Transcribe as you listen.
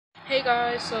Hey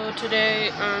guys, so today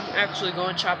I'm actually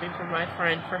going shopping for my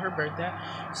friend for her birthday.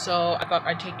 So I thought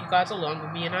I'd take you guys along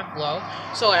with me in that vlog.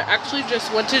 So I actually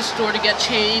just went to the store to get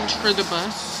change for the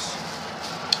bus.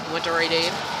 Went to Rite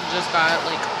Aid. Just got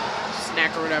like a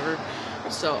snack or whatever.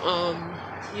 So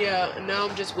yeah, now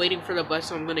I'm just waiting for the bus,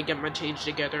 so I'm gonna get my change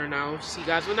together and I'll see you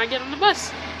guys when I get on the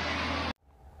bus.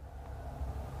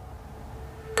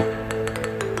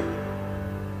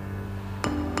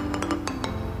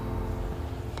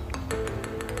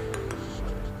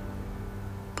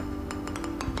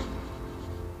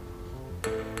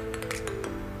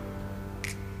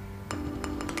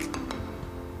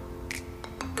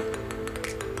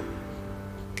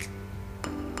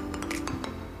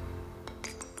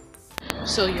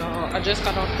 So y'all, I just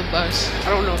got off the bus. I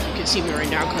don't know if you can see me right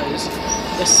now because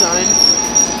the sun,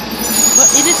 but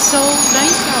it is so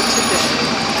nice out today.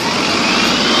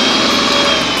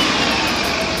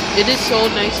 It is so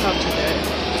nice out today.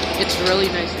 It's really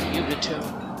nice and humid too.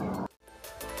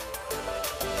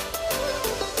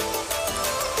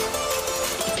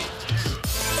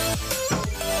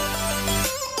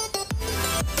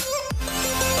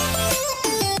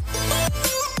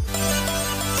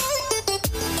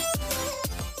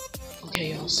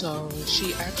 Okay, y'all, so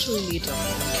she actually needs a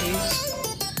phone case.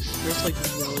 It's like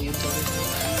really adorable.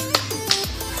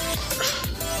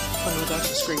 Oh no, that's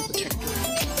a screen protector.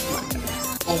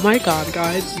 Oh my god,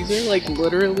 guys, these are like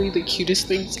literally the cutest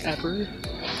things ever.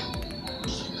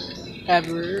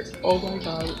 Ever. Oh my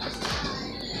god.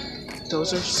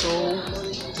 Those are so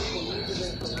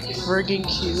friggin'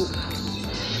 cute.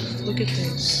 Look at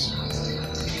this.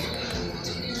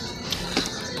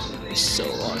 It's so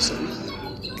awesome.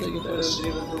 Look at this.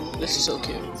 This is so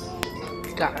cute.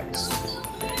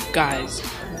 Guys,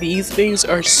 these things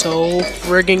are so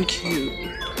friggin' cute.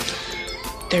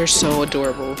 They're so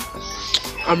adorable.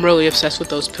 I'm really obsessed with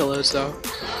those pillows though.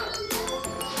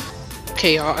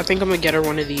 Okay, y'all, I think I'm gonna get her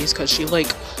one of these because she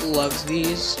like loves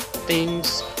these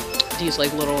things. These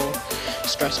like little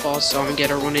stress balls, so I'm gonna get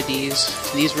her one of these.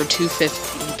 These were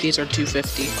 $2.50. These are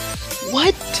 $2.50.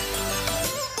 What?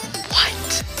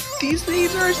 These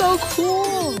things are so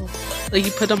cool. Like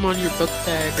you put them on your book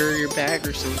bag or your bag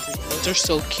or something. Those are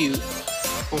so cute.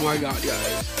 Oh my god,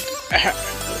 guys.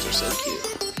 Those are so cute.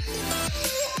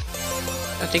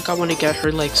 I think I want to get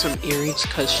her like some earrings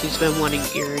because she's been wanting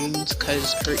earrings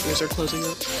because her ears are closing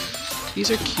up.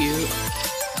 These are cute.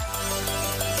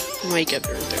 I might get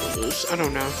her those. I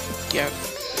don't know. Yeah.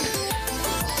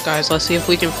 Guys, let's see if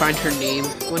we can find her name.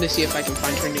 I want to see if I can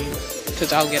find her name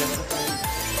because I'll get it for her.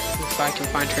 If I can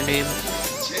find her name.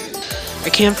 I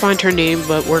can't find her name,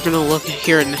 but we're gonna look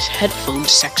here in this headphone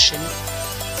section.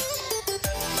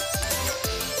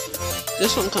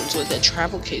 This one comes with a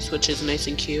travel case, which is nice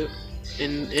and cute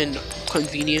and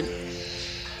convenient.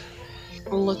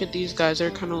 Oh, look at these guys.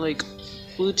 They're kind of like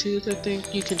Bluetooth, I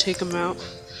think. You can take them out,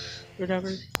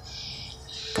 whatever.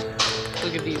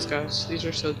 Look at these guys. These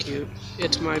are so cute.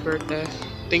 It's my birthday.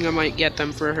 I think I might get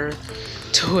them for her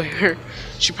to wear.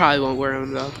 She probably won't wear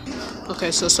them though.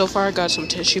 Okay, so far I got some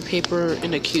tissue paper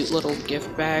in a cute little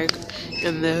gift bag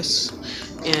in this.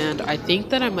 And I think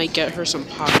that I might get her some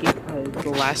Pocky because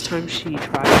the last time she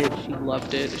tried it, she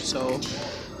loved it. So,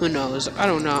 who knows? I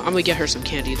don't know. I'm gonna get her some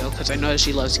candy though because I know that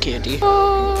she loves candy.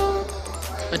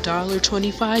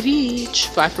 $1.25 each.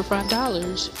 5 for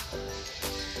 $5.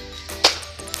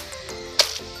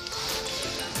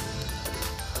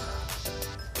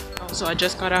 So I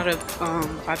just got out of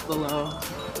Five Below,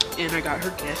 and I got her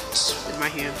gifts in my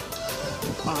hand.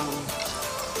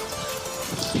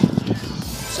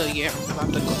 So yeah, I'm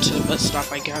about to go to the bus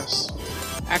stop, I guess.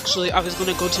 Actually, I was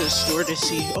gonna go to the store to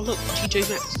see. Oh look, TJ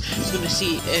Maxx. I was gonna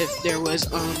see if there was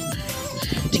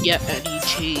to get any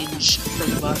change for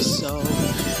the bus, so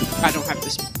I don't have to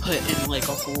put in like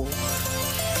a whole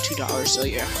 $2. So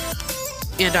yeah,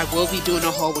 and I will be doing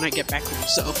a haul when I get back home.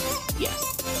 So yeah.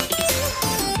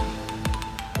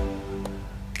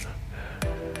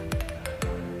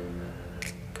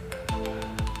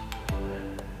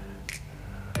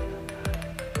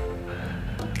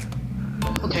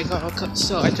 Okay,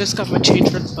 so I just got my change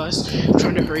for the bus. I'm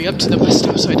trying to hurry up to the bus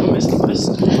stop so I don't miss the bus.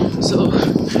 So,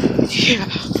 yeah.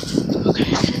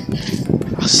 Okay.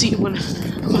 I'll see you when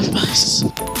I'm on the bus.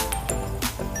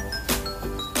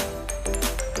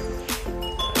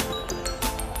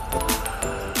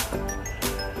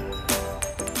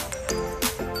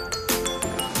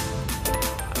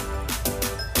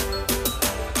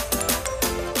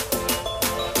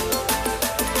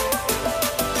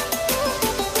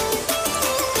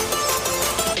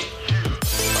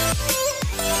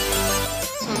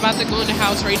 I'm about to go in the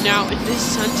house right now, and this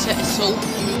sunset is so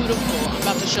beautiful. I'm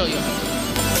about to show you.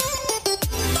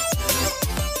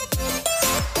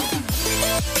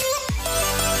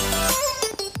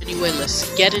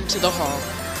 let's get into the haul.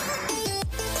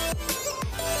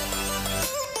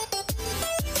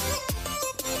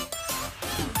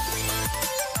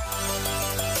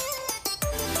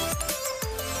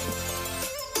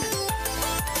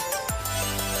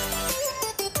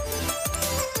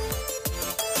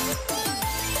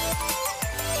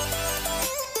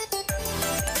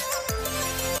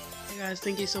 Guys,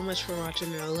 thank you so much for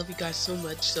watching, and I love you guys so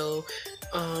much. So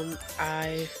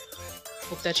I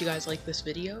hope that you guys like this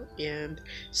video, and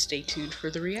stay tuned for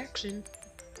the reaction.